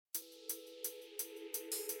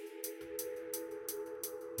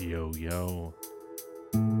Yo, yo.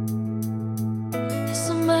 It's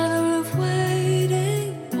a matter of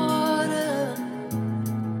waiting water.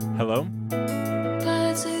 Hello,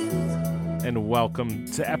 Bites you and welcome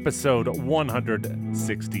to episode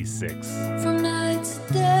 166 from night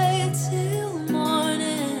to day till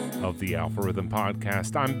morning. of the Alpha Rhythm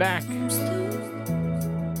Podcast. I'm back,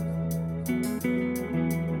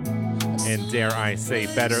 and dare I say,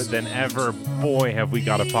 better than ever. Boy, have we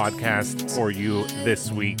got a podcast for you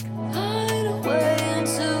this week. Hide away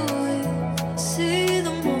until we see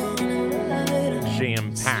the morning light.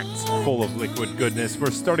 Jam-packed, full of liquid goodness.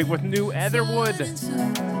 We're starting with New Etherwood.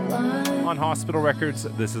 On Hospital Records,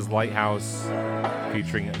 this is Lighthouse,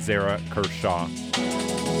 featuring Zara Kershaw.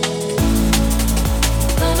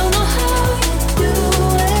 I don't know how you do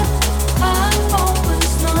it. I've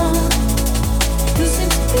always known you seem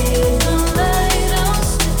to be the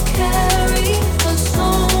lighthouse to carry a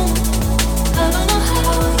song. I don't know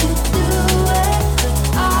how you do it, but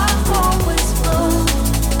I've always known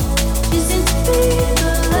you seem to be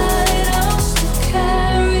the lighthouse to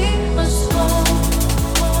carry a song.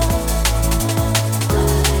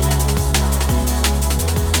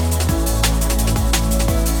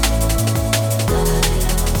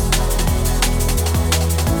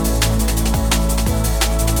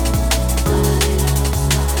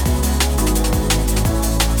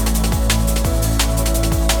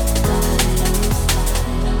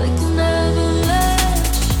 Like an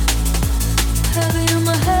avalanche, heavy on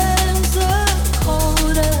my hands, the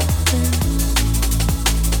cold and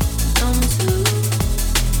numb too.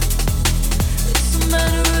 It's a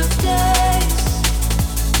matter of days,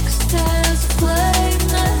 'cause there's a flame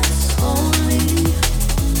that's only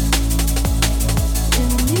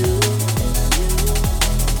in you.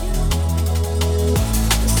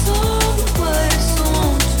 It's all the ways I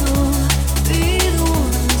want to be the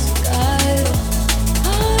ones that guide us.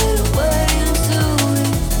 Hide away until we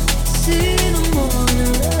see the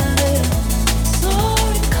morning light. Saw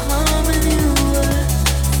it coming, you were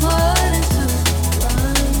flooding to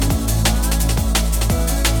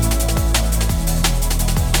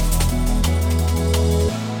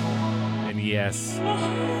And yes,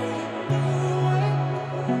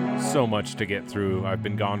 so much to get through. I've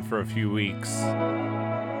been gone for a few weeks.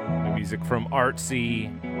 The music from Artsy,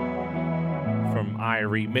 from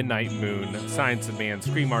Irie, Midnight Moon, Science of Man,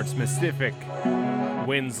 Scream Arts, Mystific,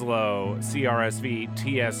 Winslow, CRSV,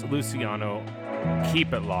 TS, Luciano.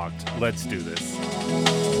 Keep it locked. Let's do this.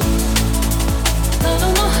 I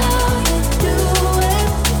don't know how you do it.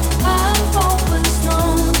 I've always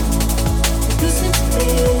known you seem to be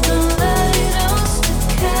the lighthouse to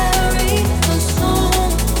carry a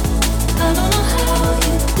song. I don't know how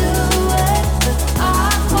you do it, but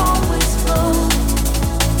I've always known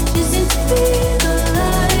you seem to be the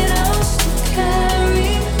lighthouse to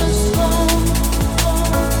carry a song.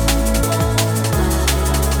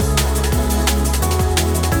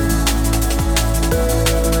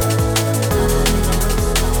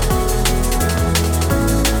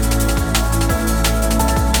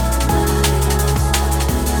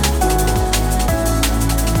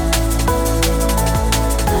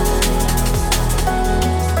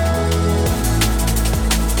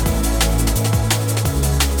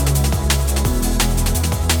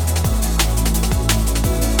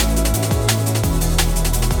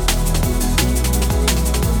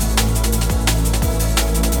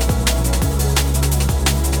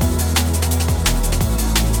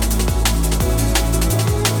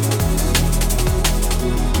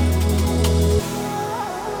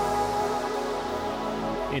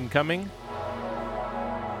 Incoming.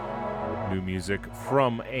 New music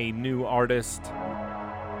from a new artist.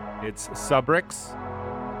 It's Subrix,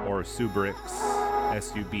 or Subrix,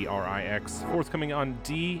 Subrix, forthcoming on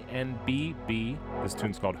DNBB. This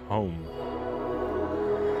tune's called Home.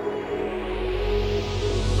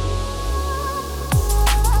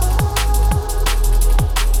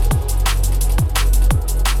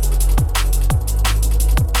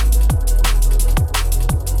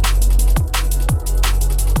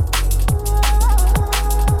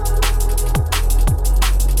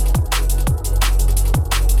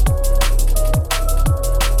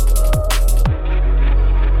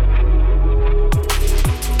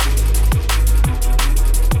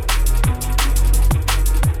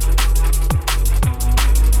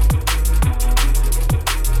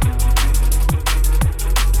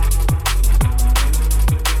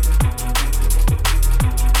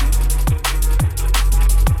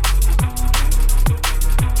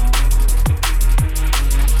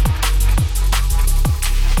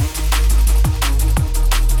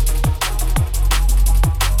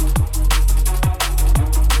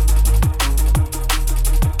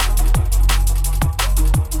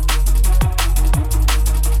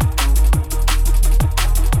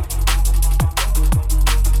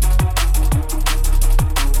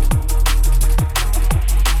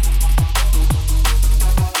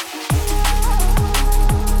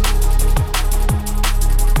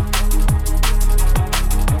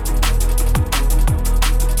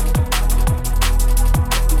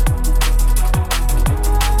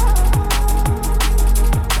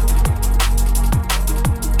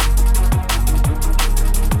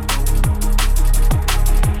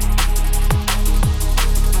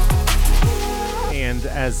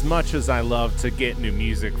 much as I love to get new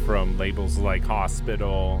music from labels like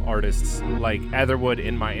Hospital, artists like Etherwood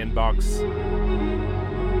in my inbox,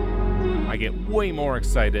 I get way more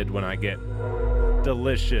excited when I get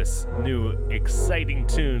delicious, new, exciting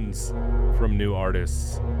tunes from new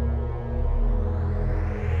artists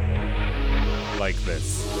like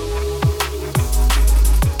this.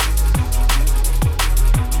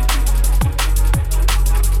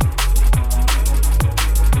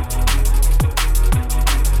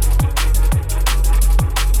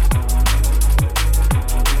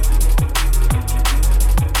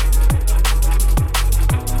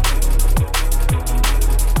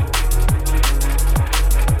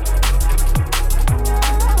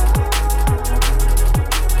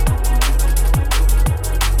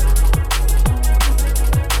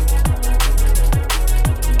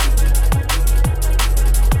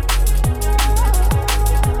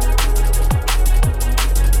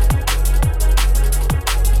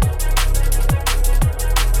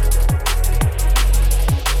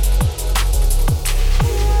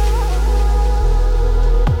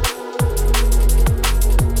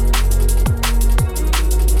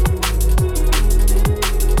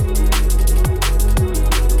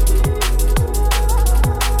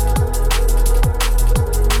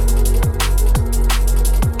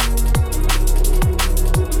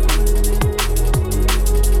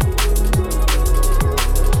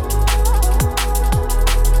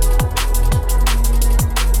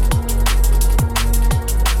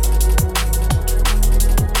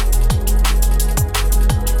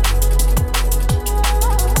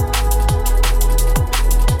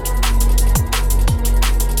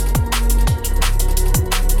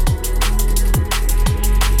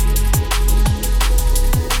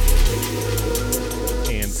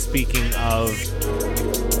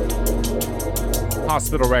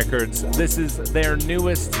 Hospital Records. This is their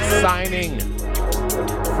newest signing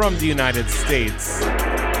from the United States.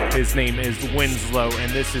 His name is Winslow,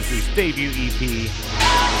 and this is his debut EP,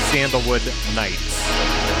 Sandalwood Nights.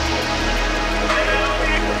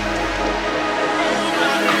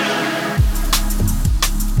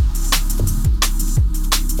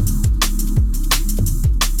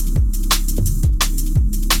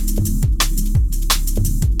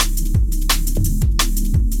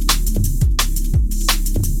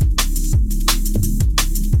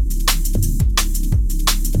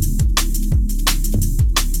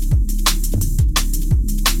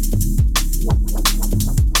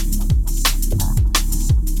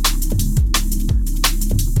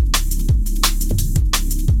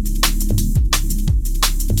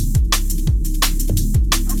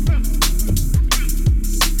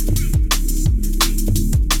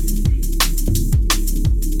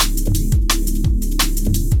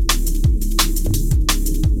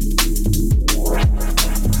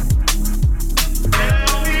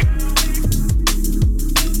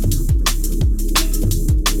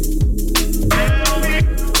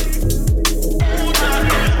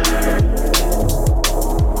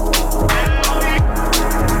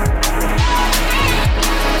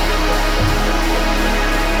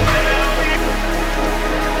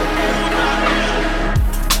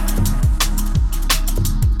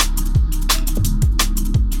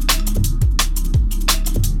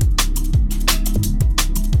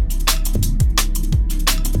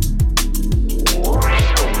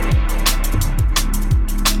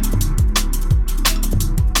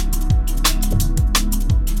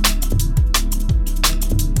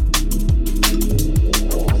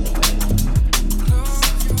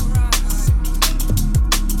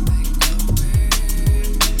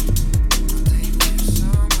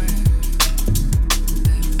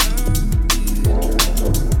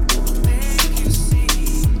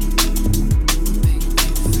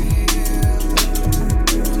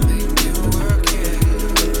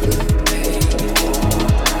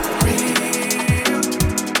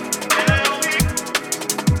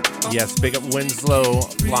 Yes, big up Winslow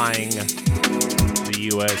flying the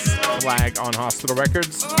U.S. flag on Hospital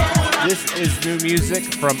Records. This is new music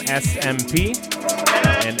from SMP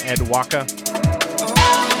and Ed Waka.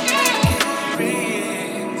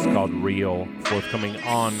 It's called Real, forthcoming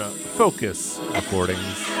on Focus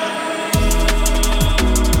Recordings.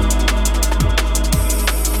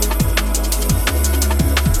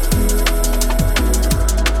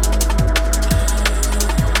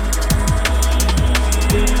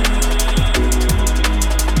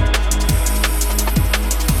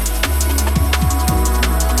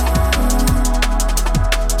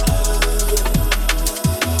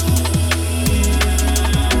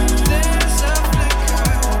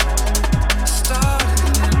 Started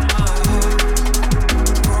in my heart,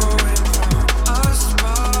 growing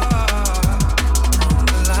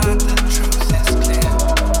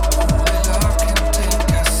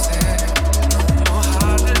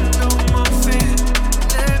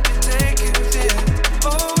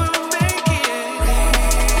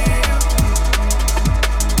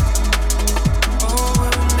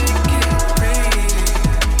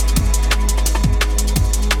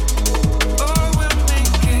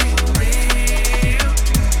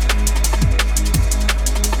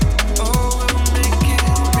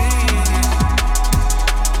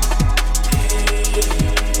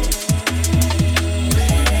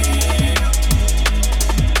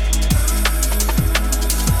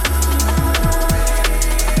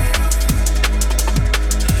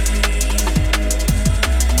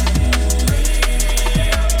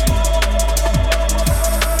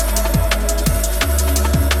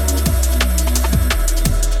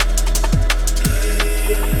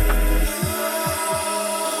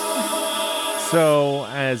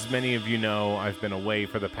many of you know, I've been away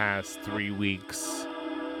for the past 3 weeks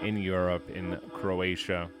in Europe, in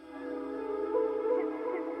Croatia.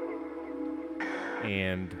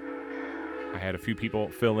 And I had a few people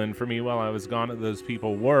fill in for me while I was gone. Those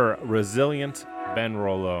people were Resilient, Ben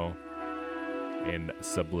Rollo, and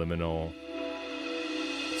Subliminal.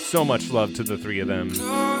 So much love to the three of them.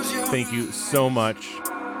 Thank you so much.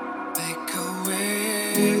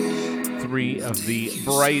 Three of the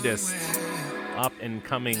brightest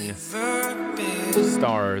up-and-coming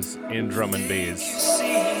stars in drum and bass.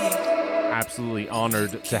 Absolutely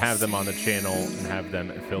honored to have them on the channel and have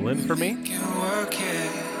them fill in for me.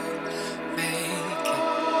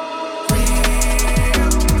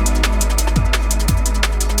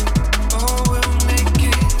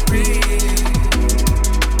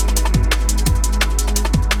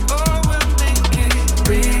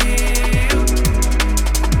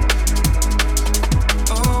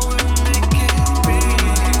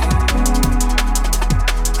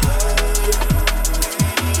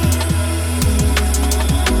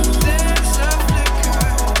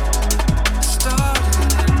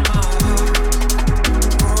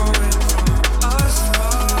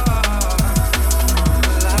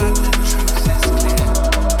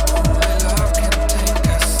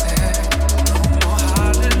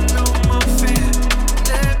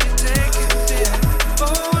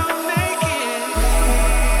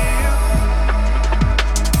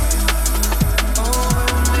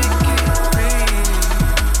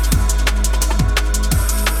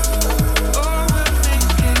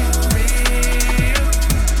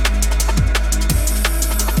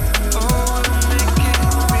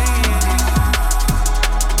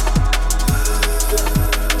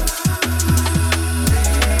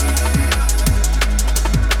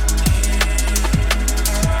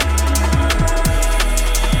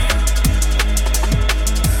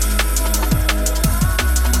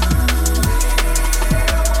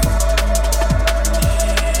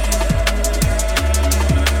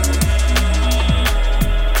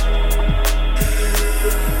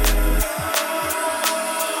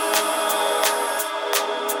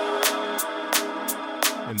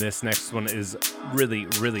 This next one is really,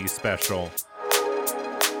 really special.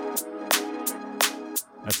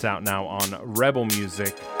 That's out now on Rebel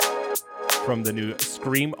Music from the new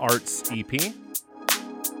Scream Arts EP.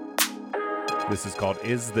 This is called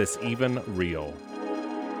Is This Even Real?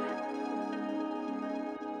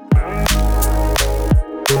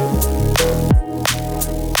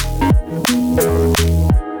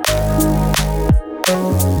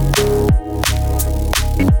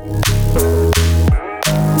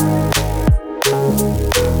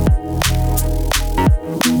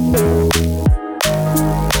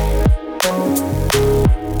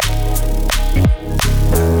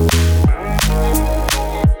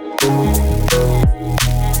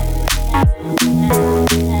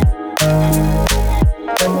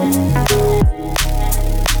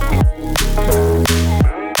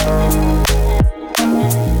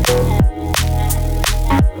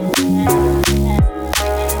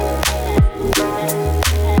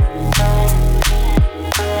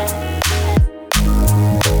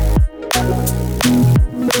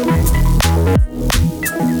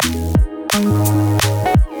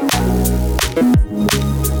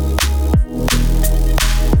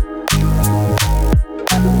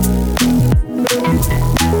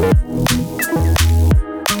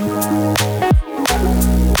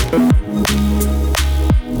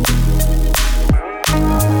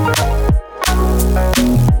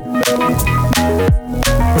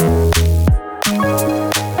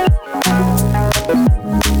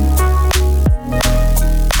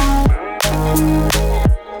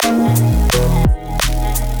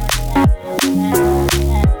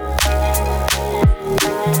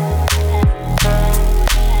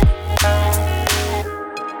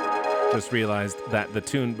 Realized that the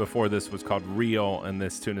tune before this was called Real, and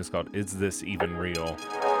this tune is called Is This Even Real?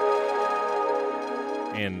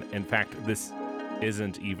 And in fact, this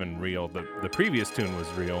isn't even real. The previous tune was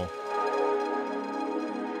real.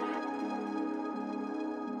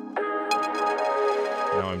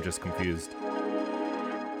 Now I'm just confused.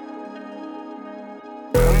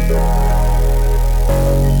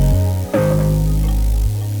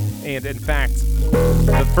 And in fact,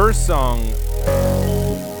 the first song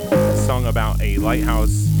about a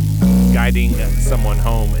lighthouse guiding someone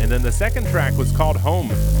home, and then the second track was called Home.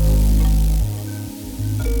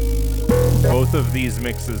 Both of these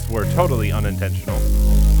mixes were totally unintentional,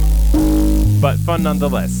 but fun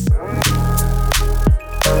nonetheless.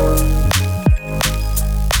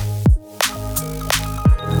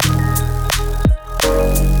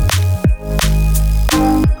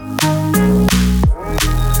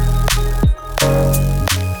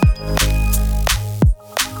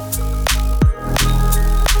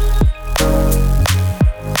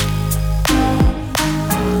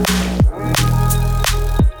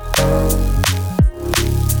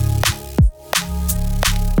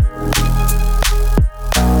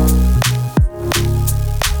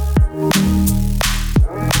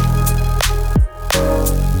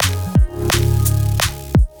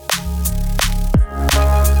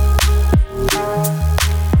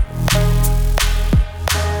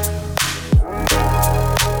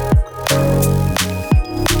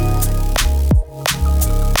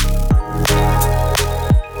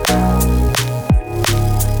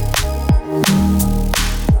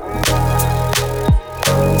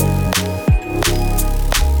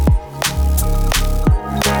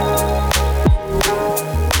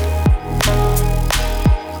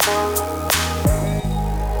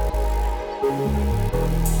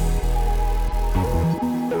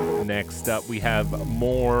 Next up, we have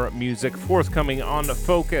more music forthcoming on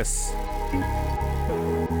Focus.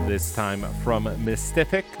 This time from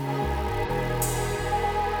Mystific.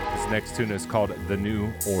 This next tune is called The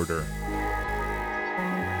New Order.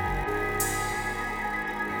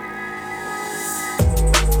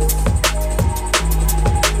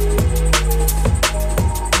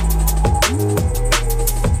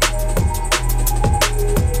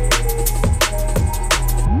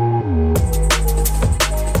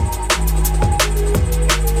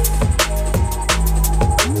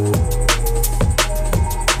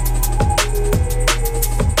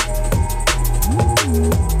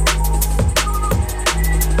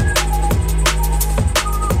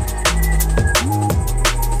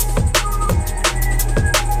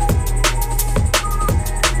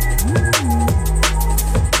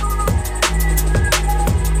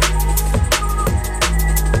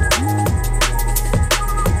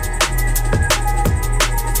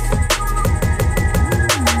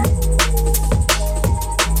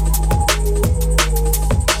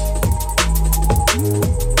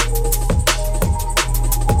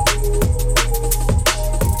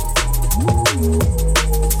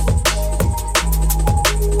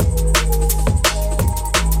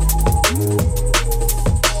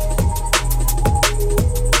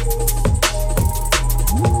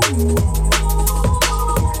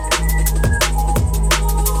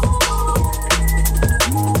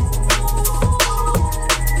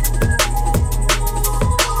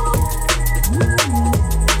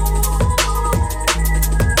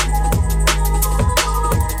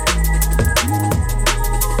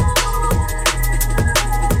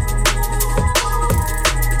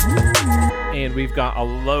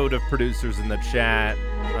 Of producers in the chat.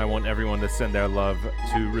 I want everyone to send their love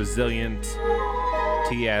to Resilient,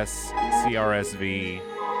 TS, CRSV.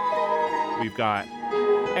 We've got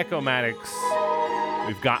Echomatics.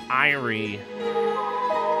 We've got Irie.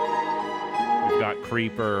 We've got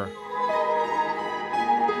Creeper.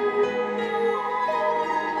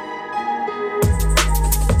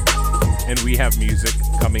 And we have music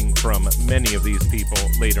coming from many of these people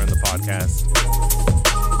later in the podcast.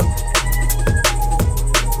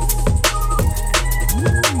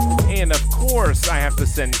 And of course, I have to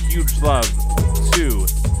send huge love to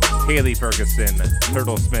Haley Ferguson,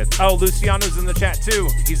 Turtle Smith. Oh, Luciano's in the chat too.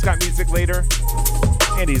 He's got music later.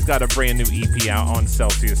 And he's got a brand new EP out on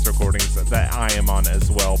Celsius Recordings that I am on as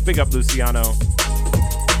well. Big up, Luciano.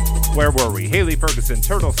 Where were we? Haley Ferguson,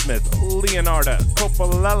 Turtle Smith, Leonarda,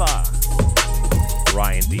 Coppola,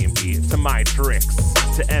 Ryan D&B, to My Tricks,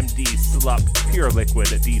 to MD Slup, Pure Liquid,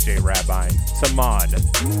 DJ Rabbi, to Mod,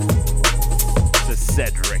 to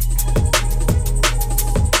Cedric.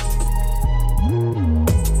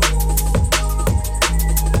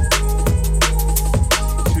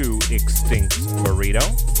 To Extinct Burrito,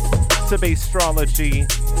 to Bastrology,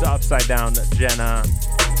 to Upside Down Jenna,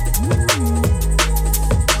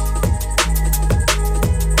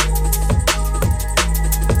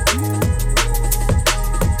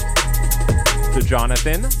 to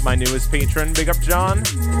Jonathan, my newest patron. Big up, John.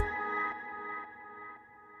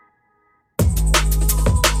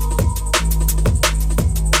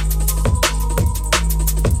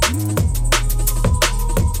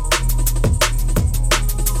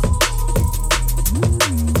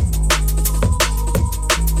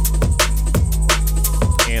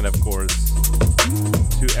 And of course,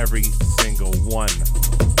 to every single one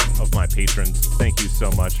of my patrons, thank you so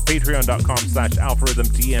much.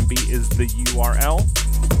 Patreon.com/algorithmdmb is the URL.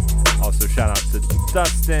 Also shout out to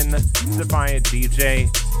Dustin, Defiant DJ,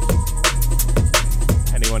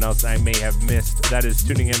 anyone else I may have missed that is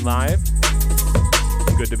tuning in live.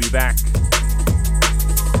 Good to be back.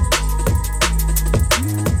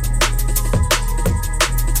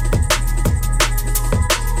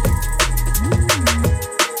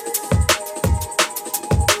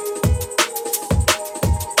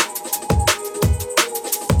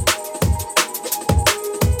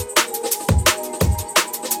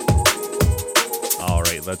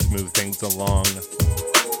 Let's move things along.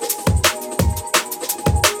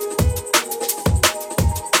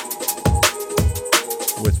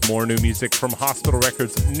 With more new music from Hospital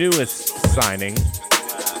Records' newest signing.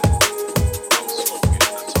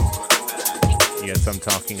 Yes, I'm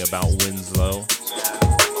talking about Winslow.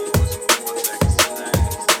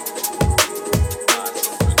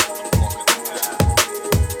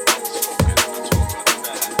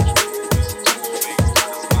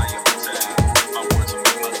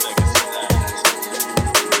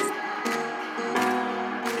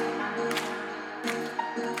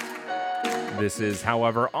 This is,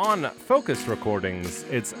 however, on Focus Recordings.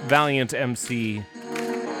 It's Valiant MC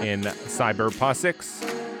in Cyber Pussix.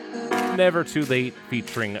 Never Too Late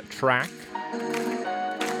featuring Track.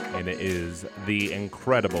 And it is the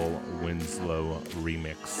incredible Winslow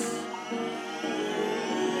remix.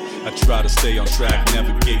 I try to stay on track,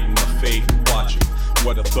 navigating my fate, watching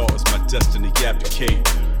what I thought was my destiny abdicate.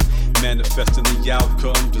 Manifesting the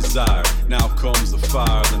outcome desired. Now comes the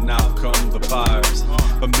fire, then out come the buyers.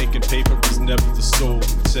 But making paper is never the sole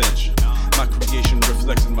intention. My creation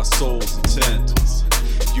reflecting my soul's intent.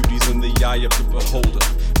 Beauty's in the eye of the beholder.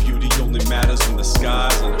 Beauty only matters when the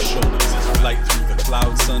sky's on our shoulders. Light through the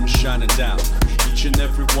clouds, sun shining down. Each and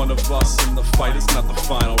every one of us in the fight is not the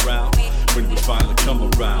final round. When we finally come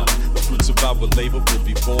around, the fruits of our labor will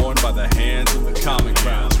be born by the hands of the common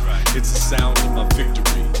ground. It's the sound of my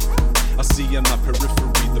victory. I see in my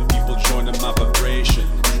periphery the people joining my vibration.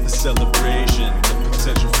 The celebration, the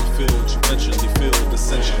potential fulfilled, eventually filled,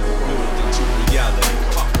 essentially willed into reality.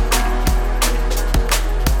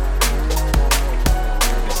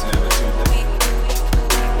 It's never too late.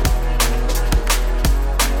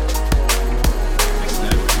 It's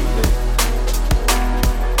never too late.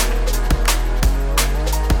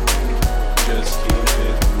 Just keep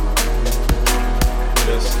it moving.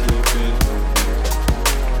 Just keep it moving.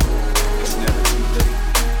 It's never too late.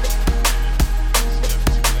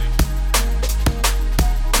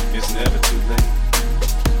 It's never too late.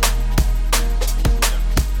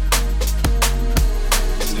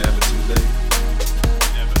 It's never too late.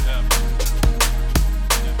 Never ever.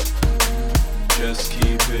 Just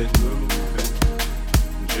keep it moving.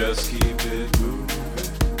 Just keep it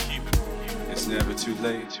moving. Keep it moving. It's never too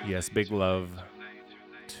late. Yes, big love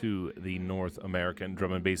to the North American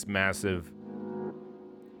drum and bass massive.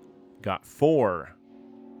 Got 4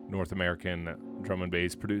 North American drum and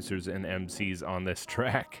bass producers and MCs on this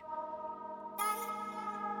track.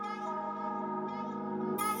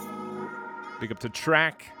 Big up to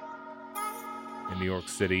Track in New York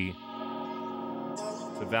City.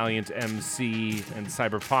 To Valiant MC and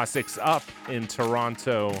Cyberposics up in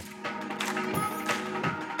Toronto.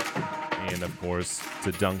 And of course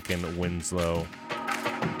to Duncan Winslow.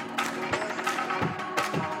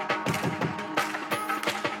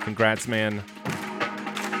 Congrats, man,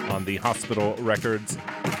 on the Hospital Records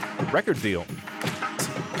record deal.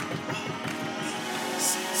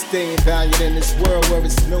 Staying valiant in this world where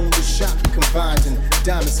it's known to shop combined in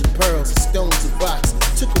diamonds and pearls and stones and rocks.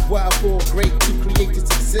 Took a while for a great to create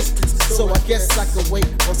this existence, so I guess I can wait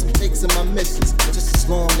on some takes in my missions, just as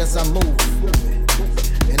long as I move.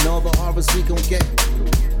 And all the horrors we gon' get.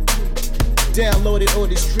 Download it or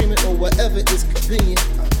they stream it or whatever is convenient.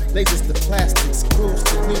 Lasers to plastics, grooves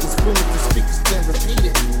to needles, booming to speakers, then repeat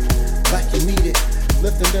it like you need it.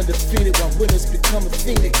 Left and undefeated while winners become a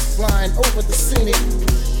phoenix, flying over the scenic.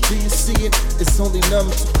 Do you see it? It's only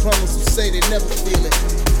numb to crumbs who say they never feel it.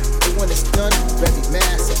 But when it's done, very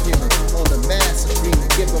mass appealing on the mass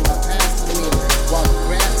agreement, give them a past to meaning while the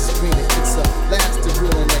grass is greening. It's a lasting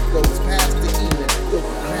ruling that goes past the even, go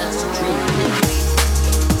past the dreaming.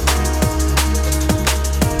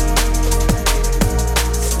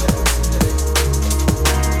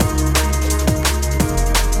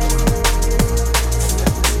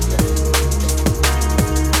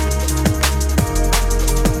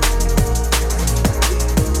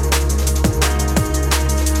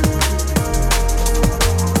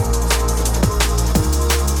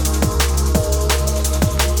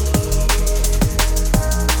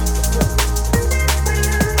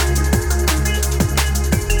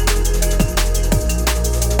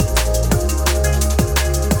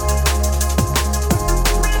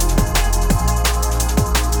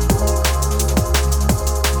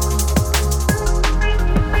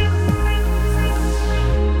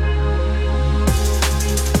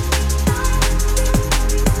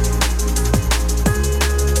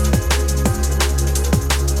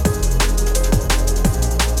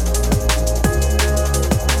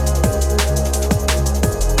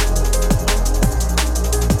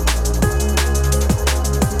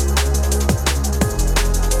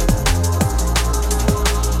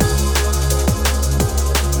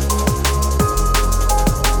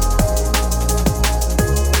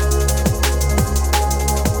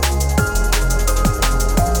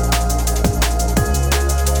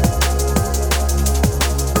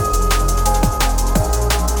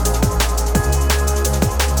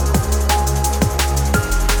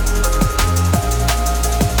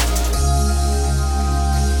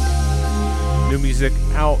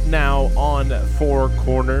 Out now on Four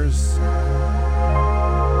Corners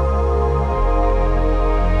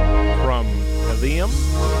from Helium.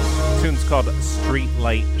 The tune's called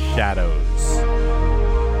Streetlight Shadows.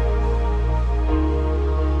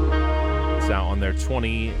 It's out on their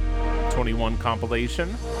 2021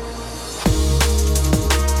 compilation.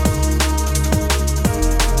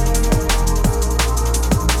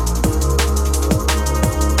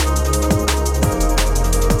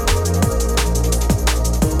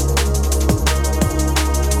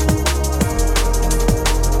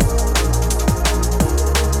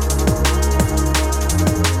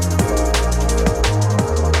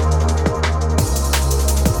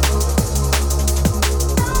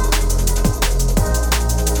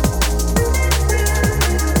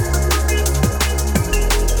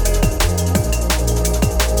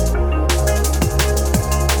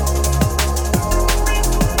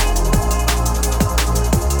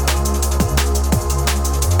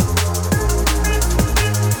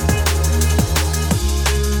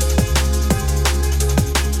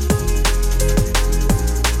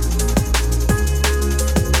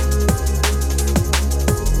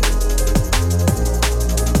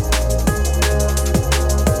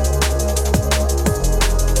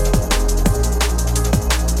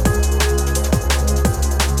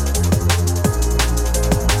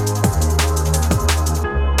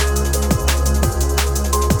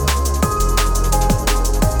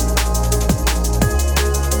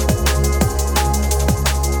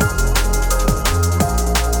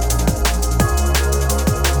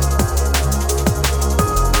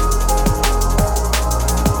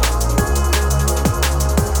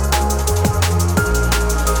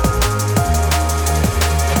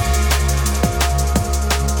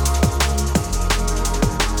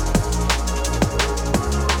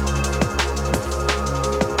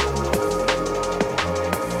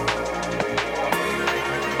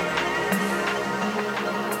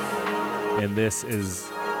 this is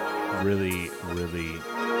really, really,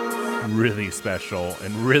 really special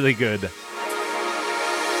and really good.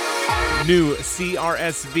 New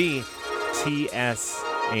CRSV, TS,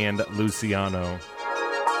 and Luciano.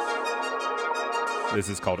 This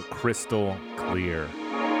is called Crystal Clear.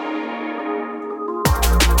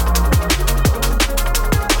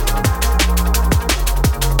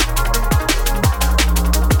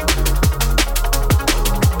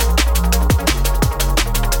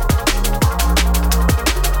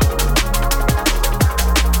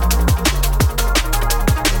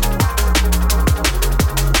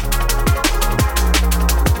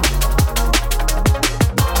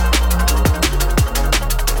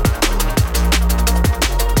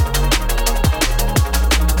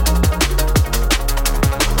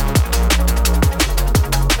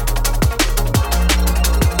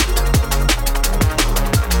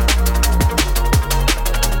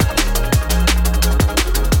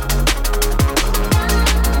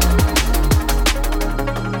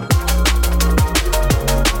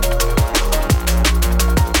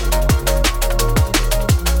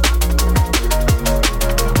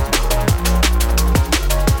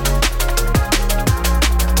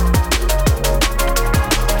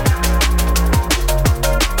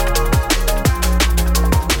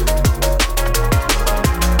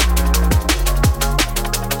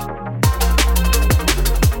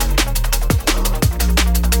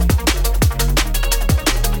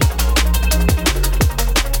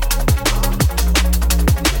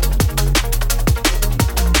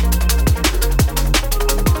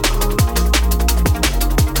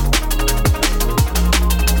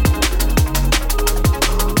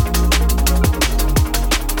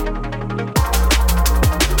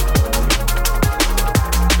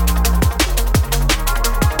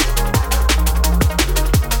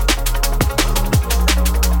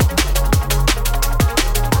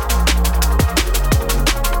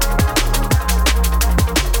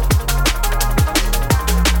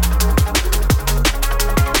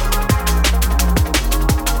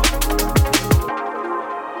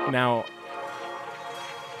 Now,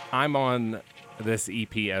 I'm on this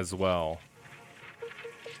EP as well.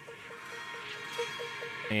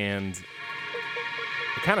 And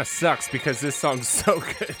it kind of sucks because this song's so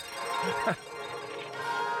good.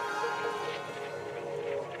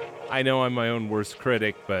 I know I'm my own worst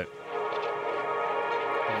critic, but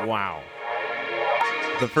wow.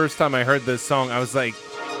 The first time I heard this song, I was like,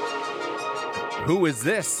 who is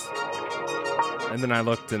this? And then I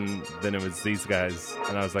looked, and then it was these guys,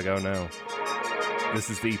 and I was like, oh no, this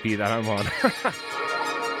is the EP that I'm on.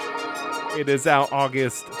 It is out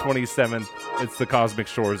August 27th. It's the Cosmic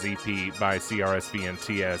Shores EP by CRSV and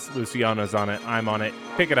TS. Luciano's on it. I'm on it.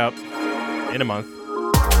 Pick it up in a month.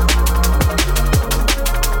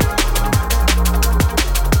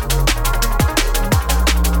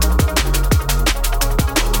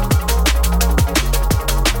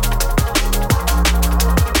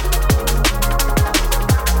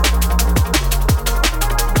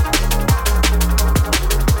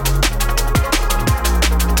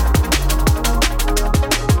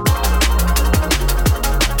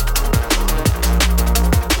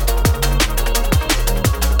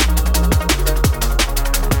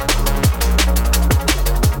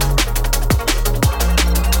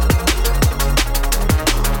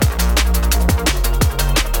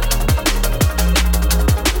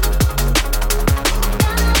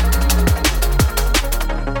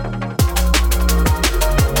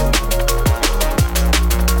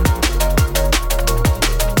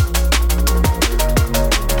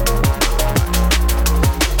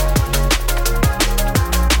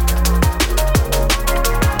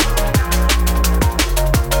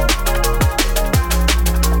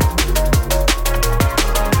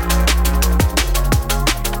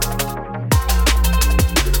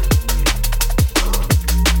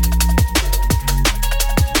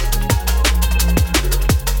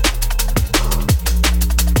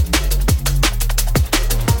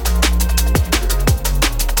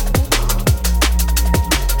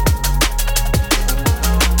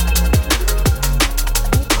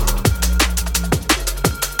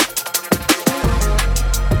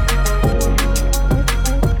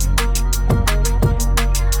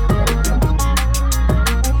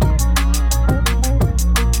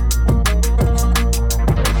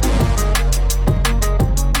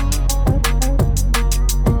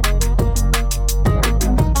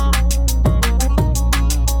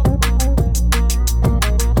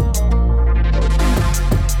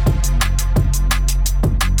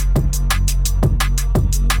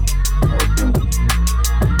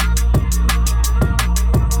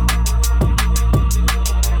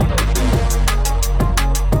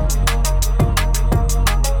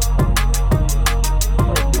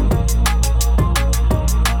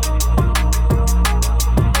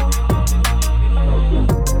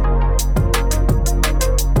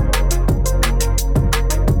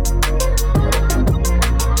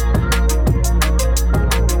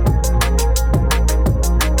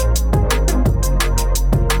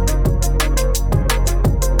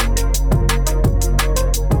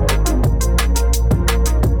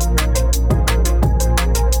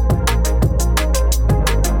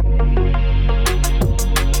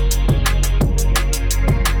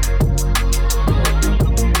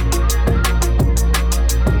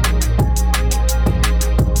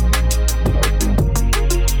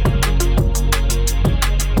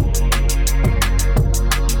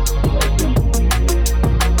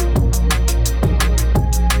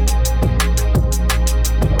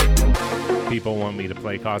 people want me to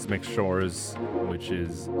play Cosmic Shores, which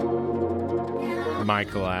is my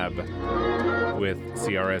collab with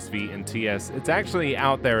CRSV and TS. It's actually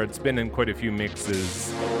out there. It's been in quite a few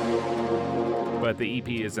mixes, but the EP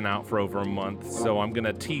isn't out for over a month, so I'm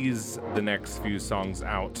gonna tease the next few songs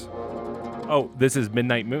out. Oh, this is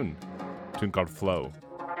Midnight Moon, a tune called Flow.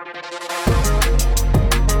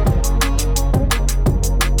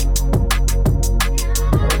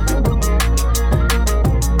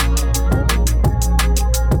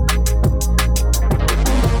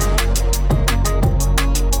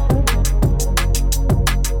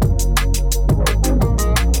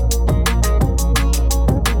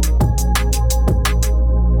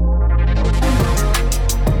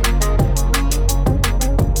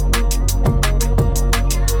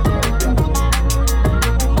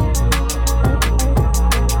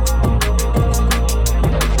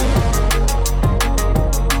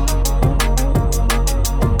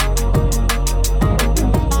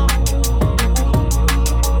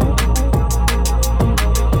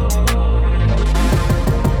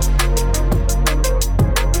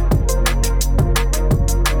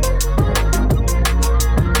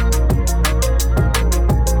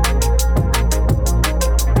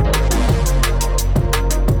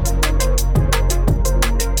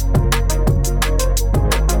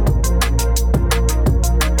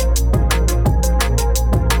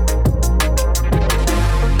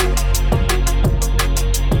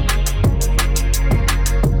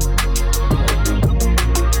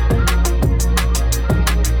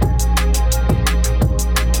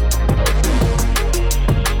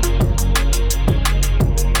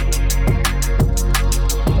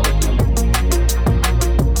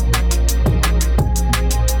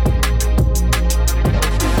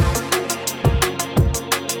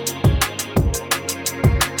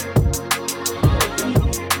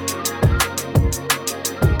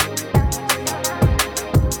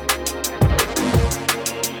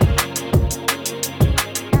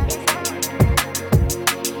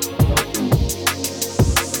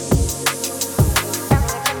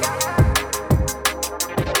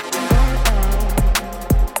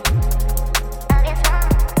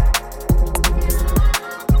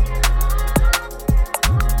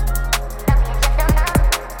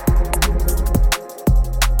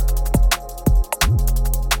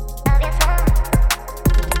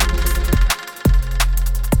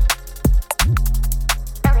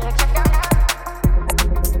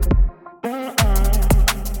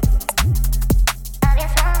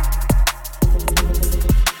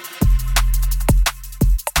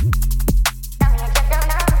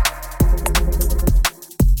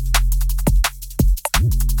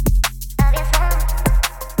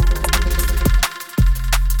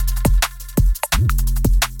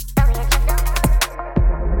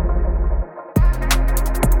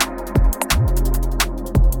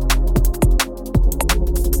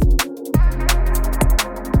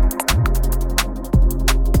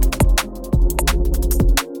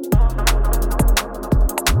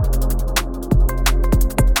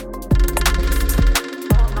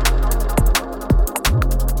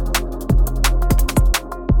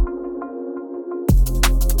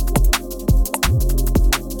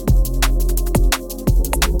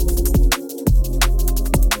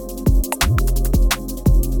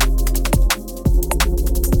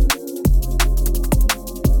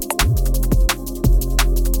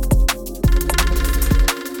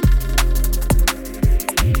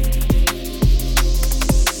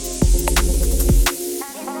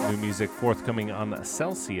 Forthcoming on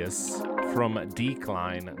Celsius from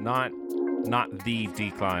Decline, not the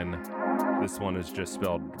Decline. This one is just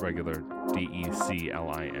spelled regular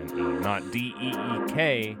D-E-C-L-I-N-E, not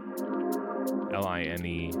D-E-E-K-L-I-N-E,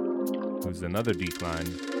 who's another Decline.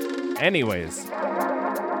 Anyways,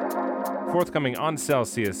 forthcoming on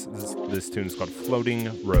Celsius, this tune is called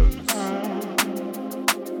Floating Rose.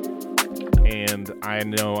 And I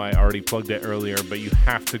know I already plugged it earlier, but you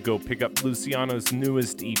have to go pick up Luciano's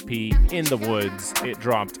newest EP, In the Woods. It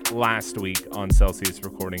dropped last week on Celsius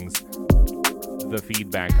Recordings. The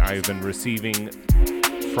feedback I've been receiving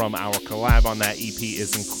from our collab on that EP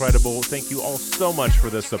is incredible. Thank you all so much for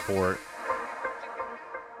the support.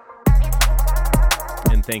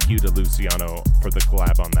 And thank you to Luciano for the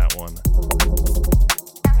collab on that one.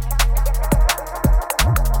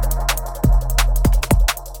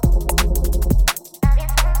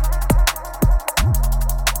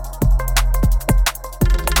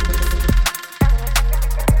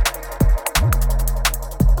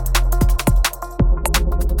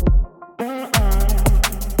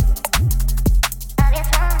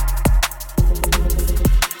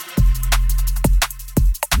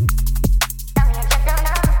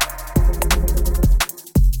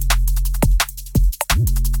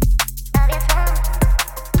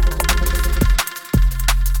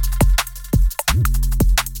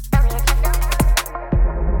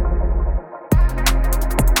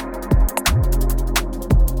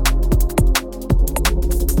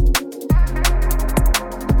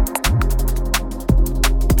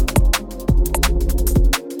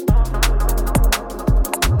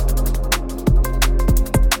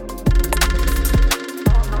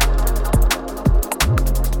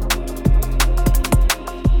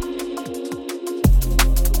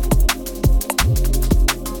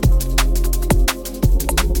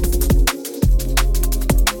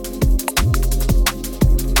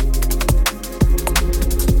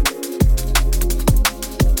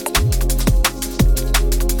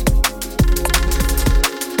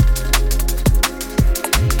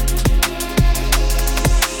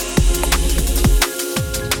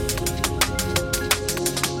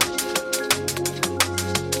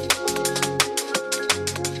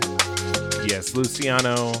 That's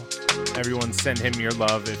Luciano. Everyone send him your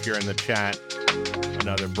love if you're in the chat.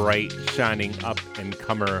 Another bright, shining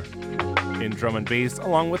up-and-comer in drum and bass,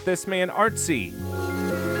 along with this man, Artsy.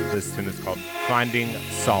 This tune is called Finding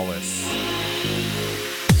Solace.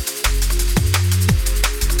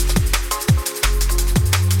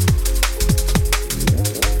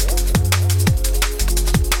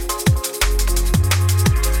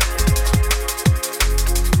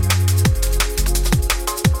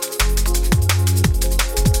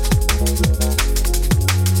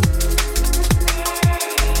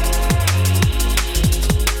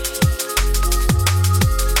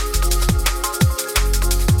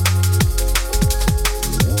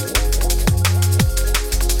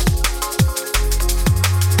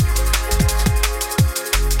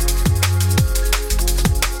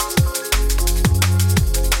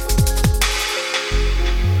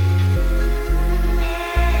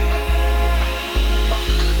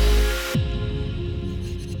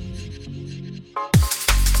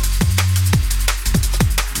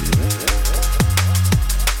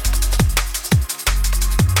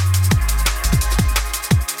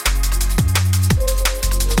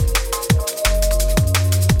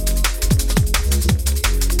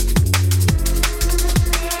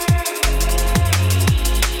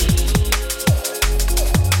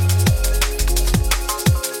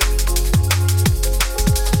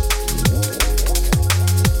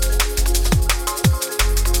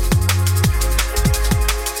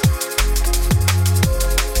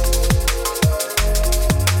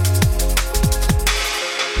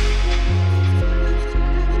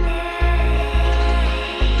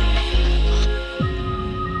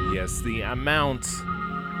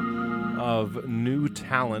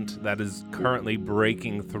 Talent that is currently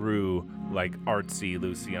breaking through, like Artsy,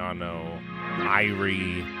 Luciano,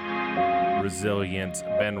 Irie, Resilient,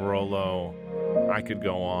 Ben Rollo. I could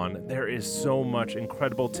go on. There is so much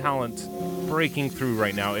incredible talent breaking through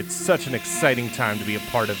right now. It's such an exciting time to be a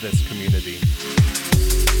part of this community.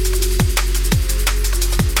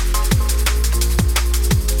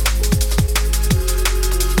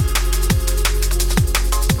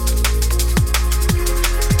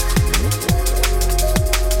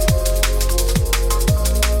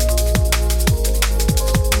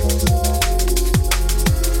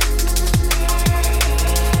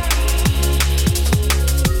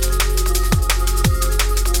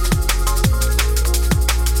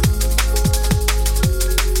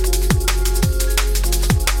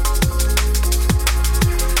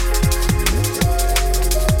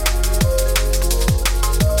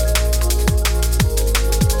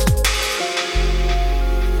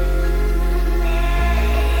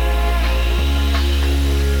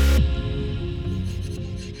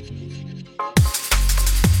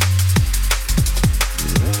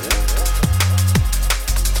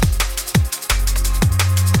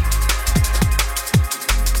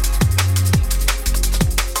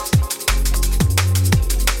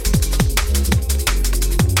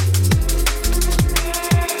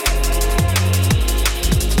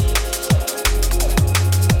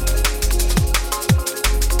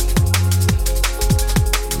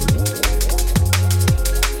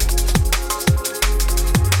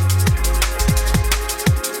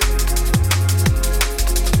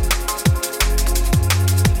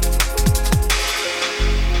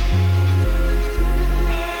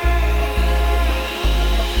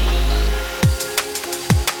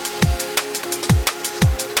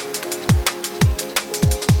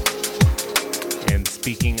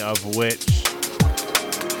 Of which,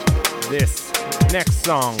 this next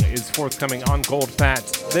song is forthcoming on Gold Pat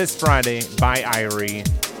this Friday by Irie.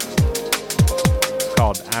 It's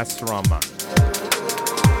called Asrama.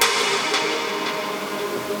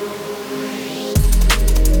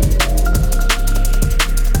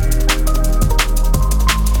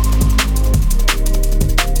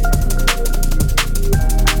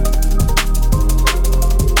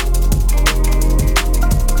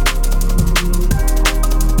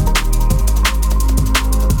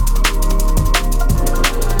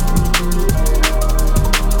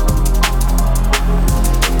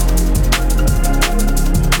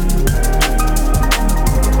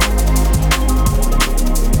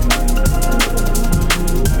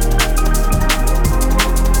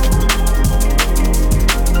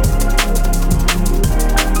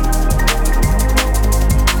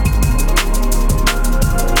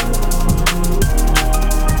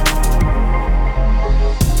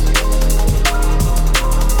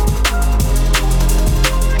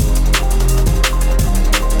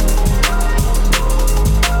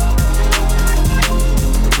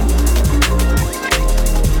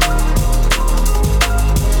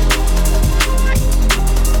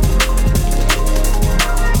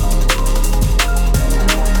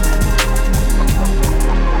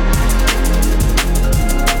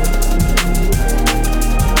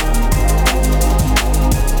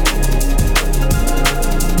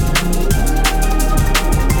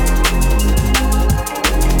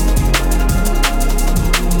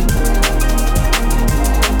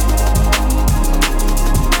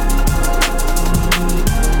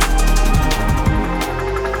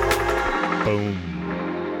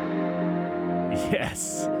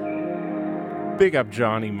 Big up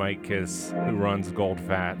Johnny Mike Kiss, who runs Gold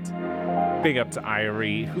Fat. Big up to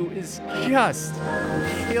Irie, who is just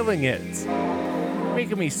killing it.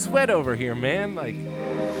 Making me sweat over here, man. Like,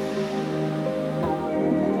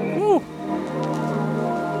 woo.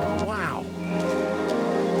 Wow.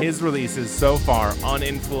 His releases so far on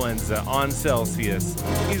Influenza, on Celsius.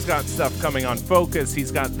 He's got stuff coming on Focus.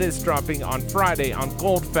 He's got this dropping on Friday on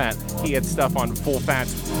Gold Fat. He had stuff on Full Fat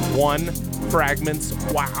 1, Fragments.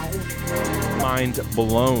 Wow. Mind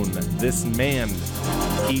blown. This man.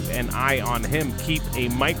 Keep an eye on him. Keep a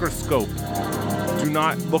microscope. Do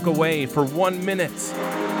not look away for 1 minute.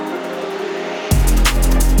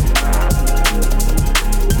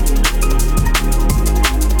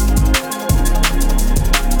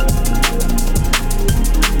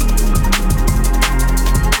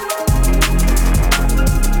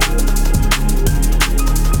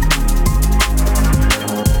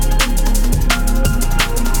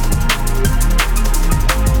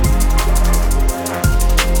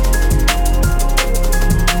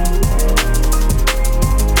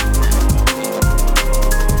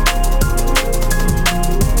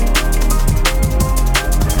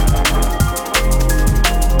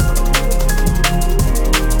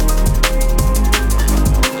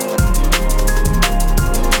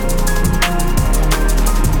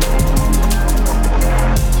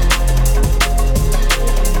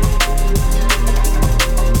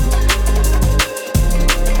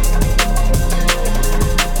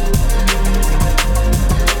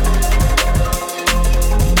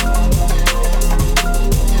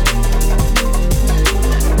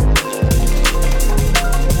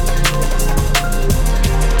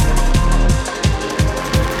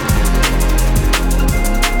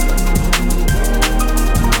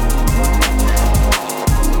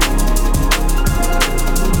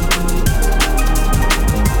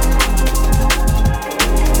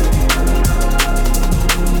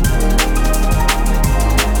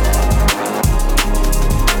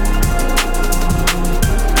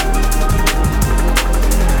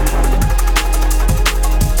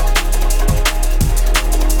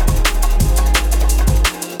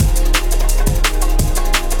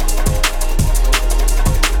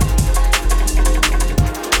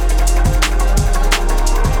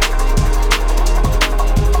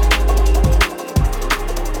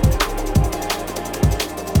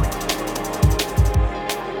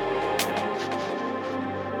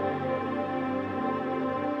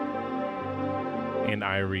 And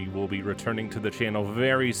Irie will be returning to the channel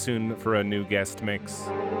very soon for a new guest mix.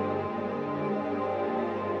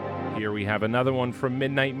 Here we have another one from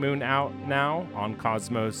Midnight Moon out now on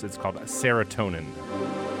Cosmos. It's called Serotonin.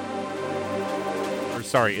 Or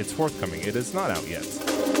sorry, it's forthcoming. It is not out yet.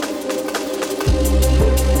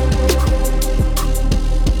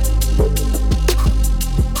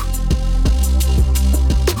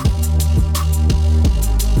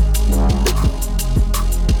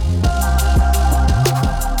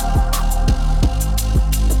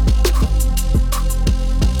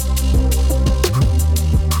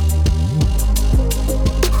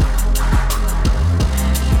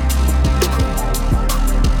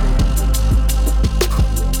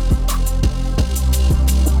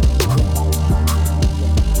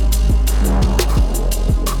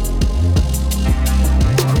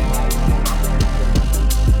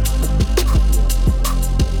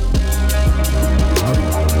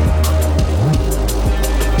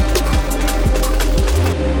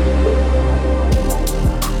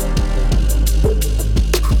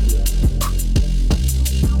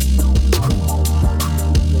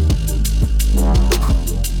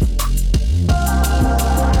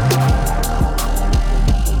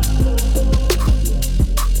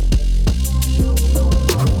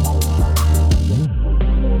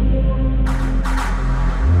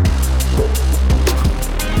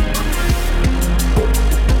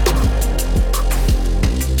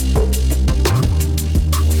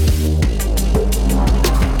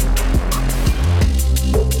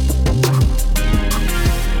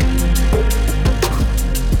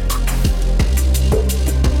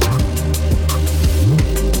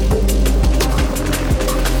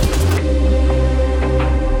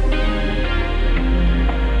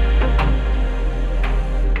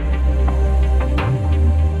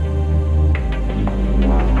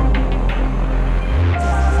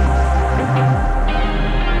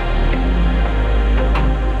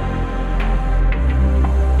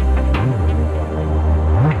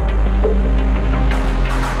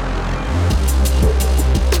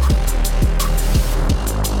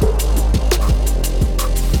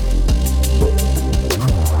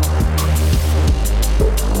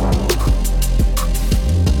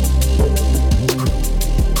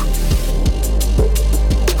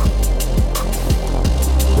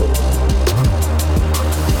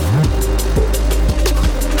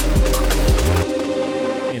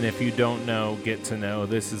 you don't know, get to know.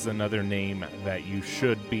 This is another name that you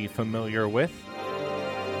should be familiar with.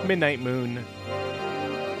 Midnight Moon.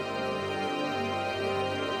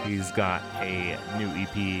 He's got a new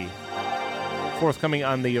EP forthcoming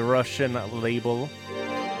on the Russian label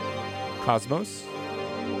Cosmos.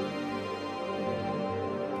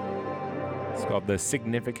 It's called the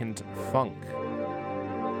Significant Funk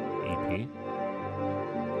EP.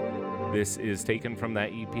 This is taken from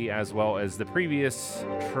that EP as well as the previous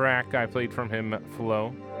track I played from him,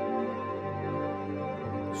 Flow.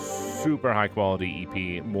 Super high quality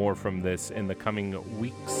EP. More from this in the coming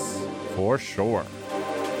weeks for sure.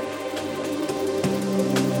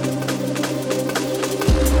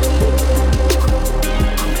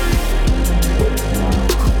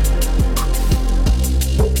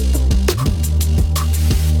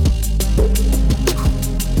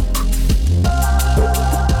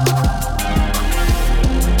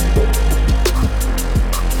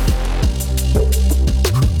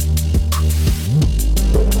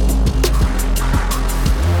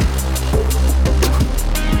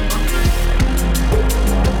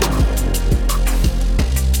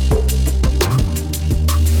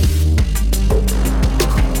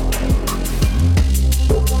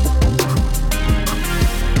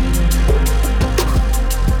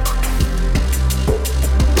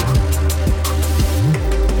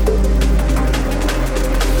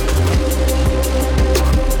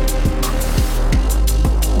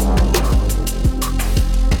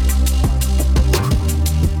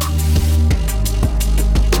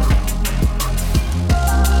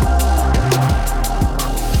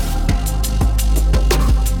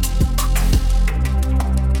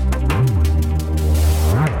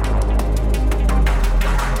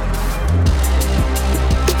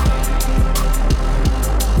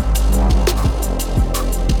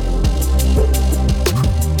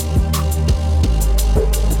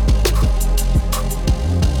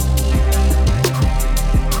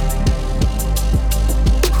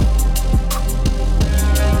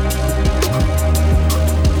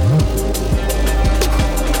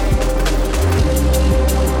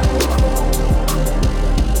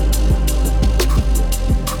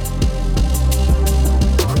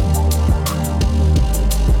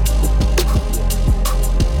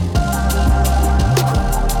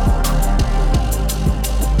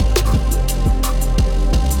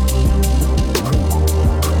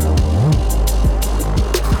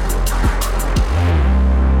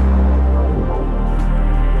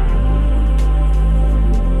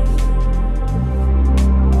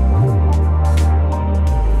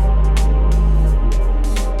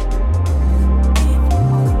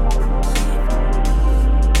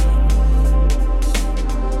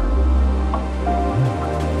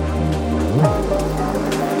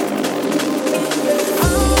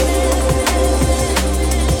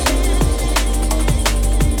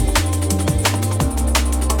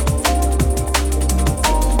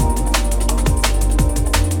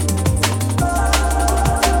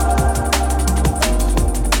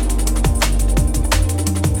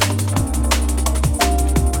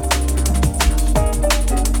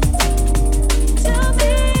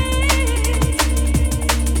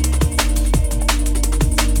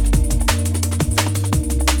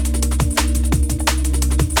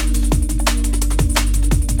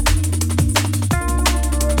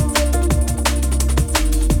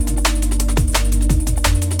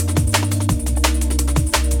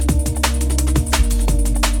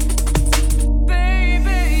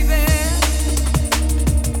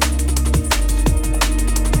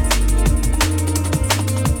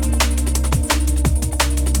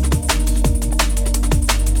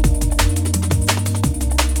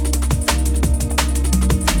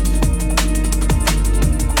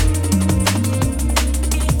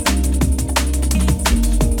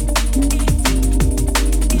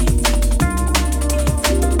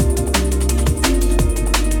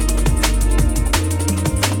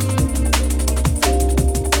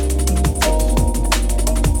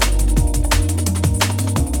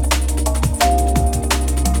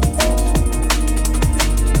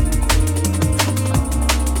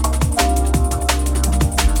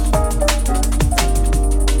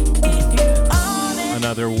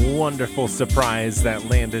 Wonderful surprise that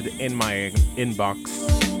landed in my inbox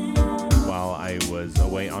while I was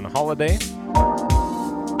away on holiday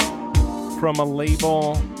from a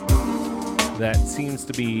label that seems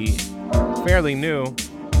to be fairly new.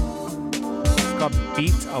 It's called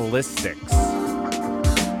Beatalistics.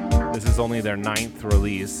 This is only their 9th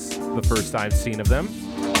release, the first I've seen of them.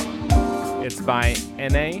 It's by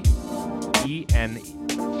Enea.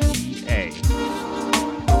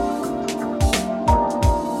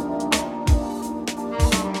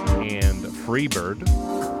 Freebird.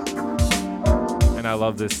 And I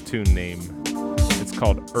love this tune name. It's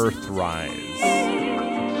called Earthrise.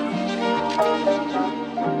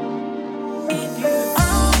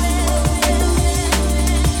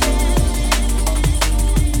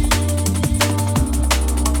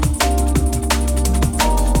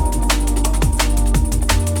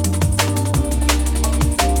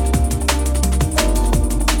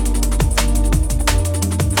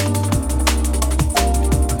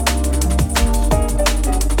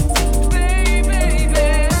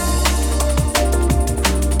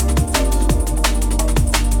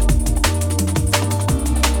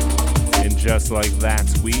 Like that,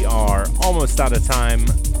 we are almost out of time.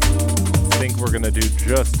 I think we're gonna do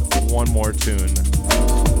just one more tune.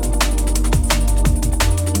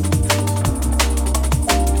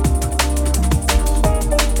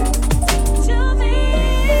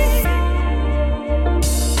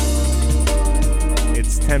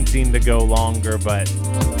 It's tempting to go longer, but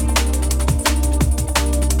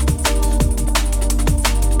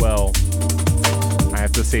well, I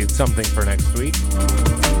have to save something for next week,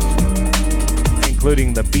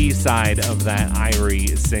 including the B-side of that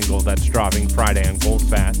Irie single that's dropping Friday on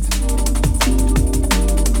Goldfat.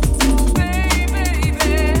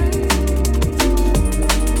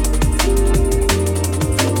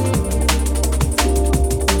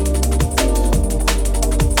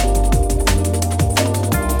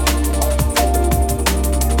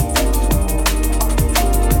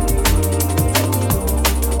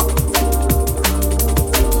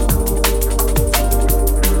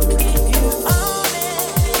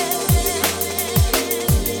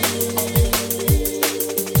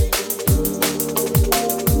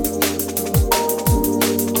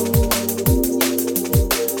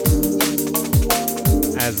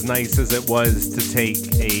 Nice as it was to take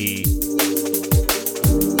a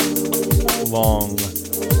long,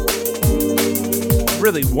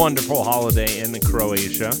 really wonderful holiday in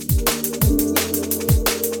Croatia,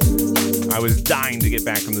 I was dying to get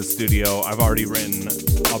back in the studio. I've already written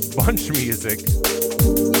a bunch of music,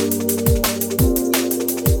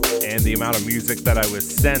 and the amount of music that I was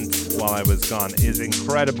sent while I was gone is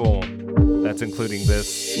incredible. That's including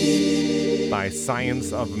this by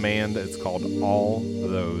Science of Man. It's called All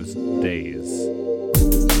Those Days.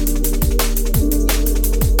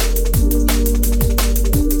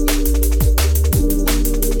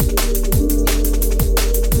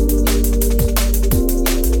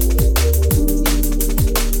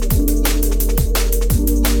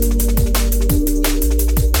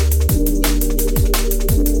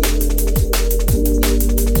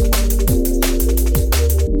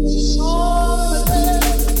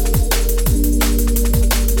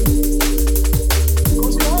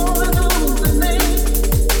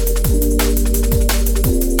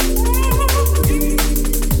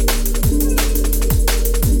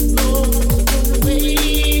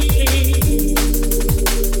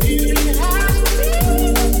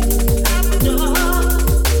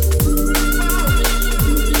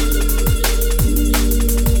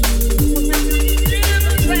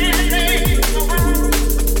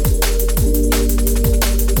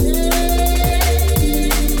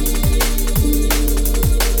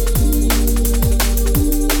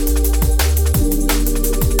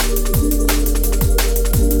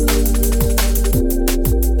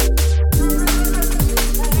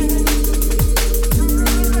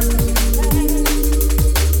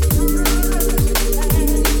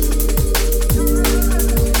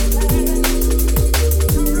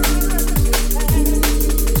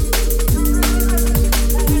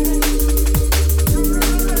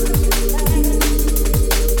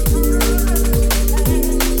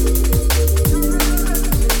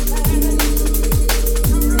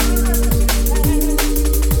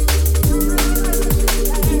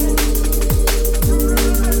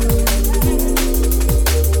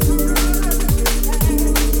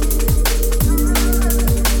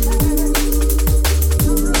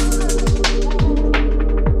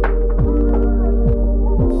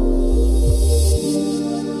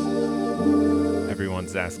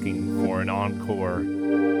 Asking for an encore.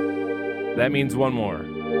 That means one more.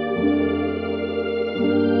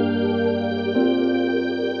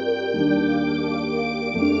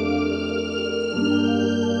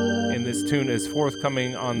 And this tune is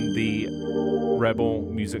forthcoming on the Rebel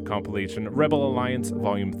music compilation, Rebel Alliance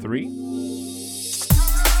Volume 3.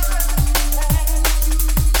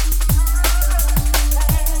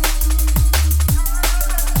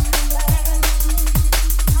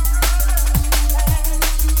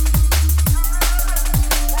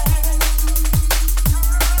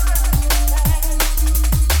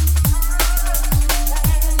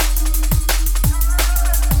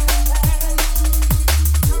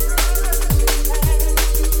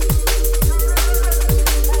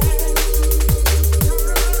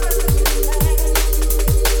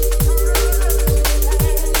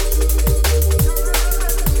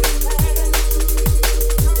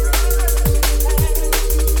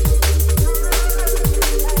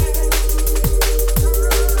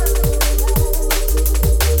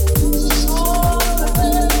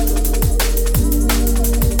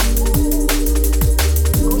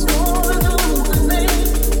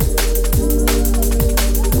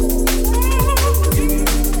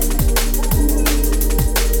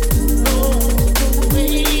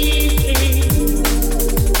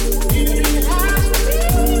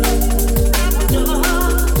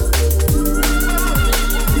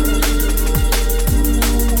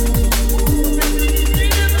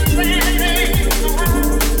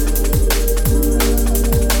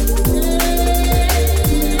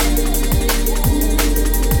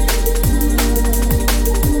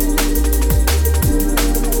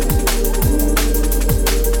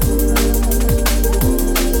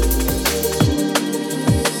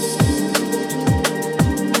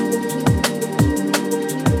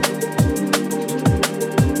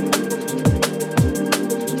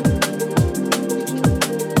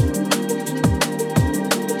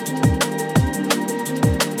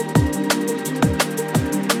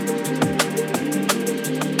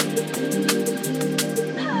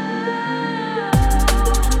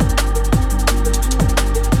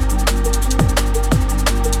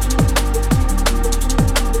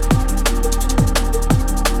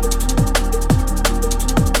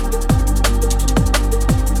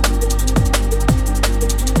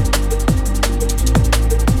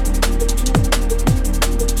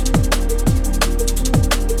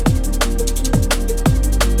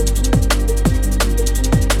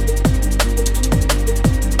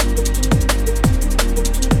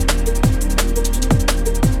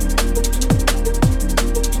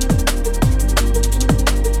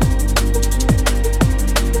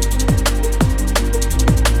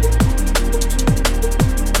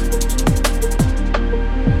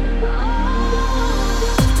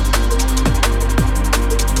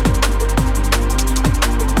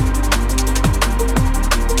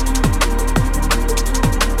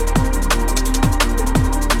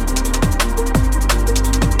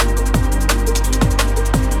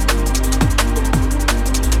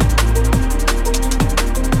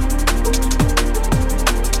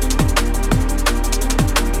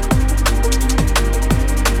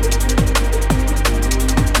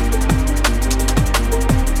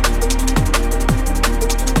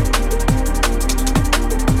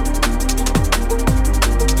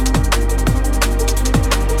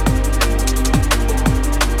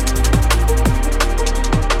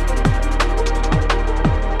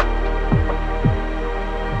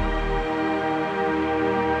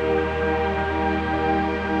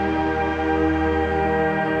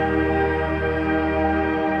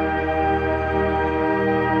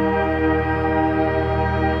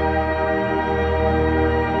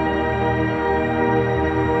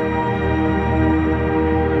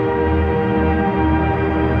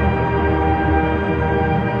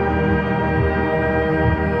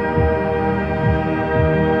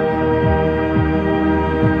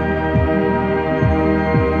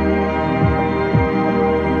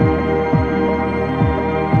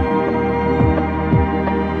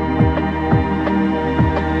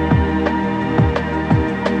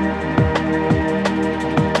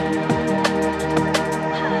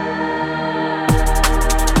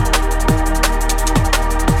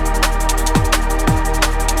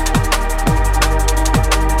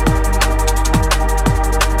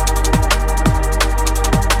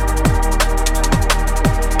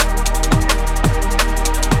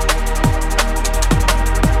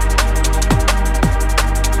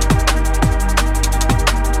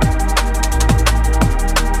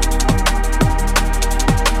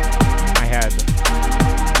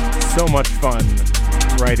 so much fun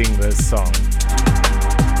writing this song.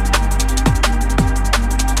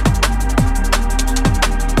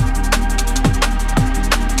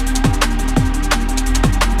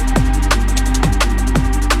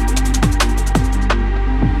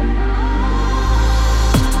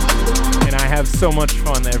 Have so much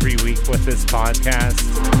fun every week with this podcast,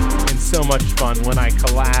 and so much fun when I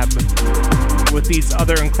collab with these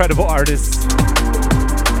other incredible artists.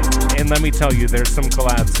 And let me tell you, there's some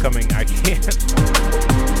collabs coming. I can't.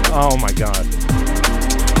 Oh my god.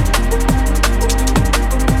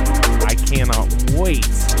 I cannot wait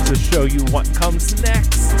to show you what comes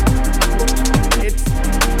next. It's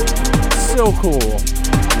so cool.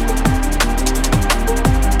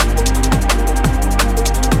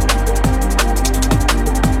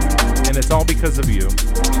 And it's all because of you.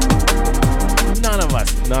 None of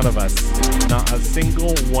us, not a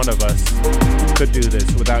single one of us could do this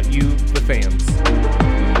without you, the fans.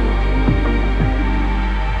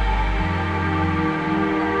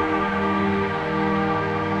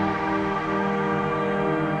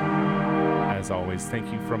 As always,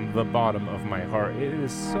 thank you from the bottom of my heart. It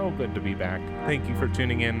is so good to be back. Thank you for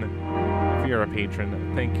tuning in. If you're a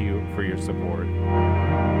patron, thank you for your support.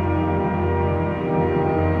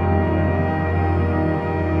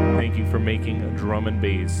 Thank you for making drum and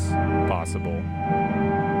bass possible.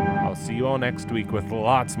 I'll see you all next week with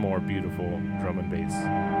lots more beautiful drum and bass.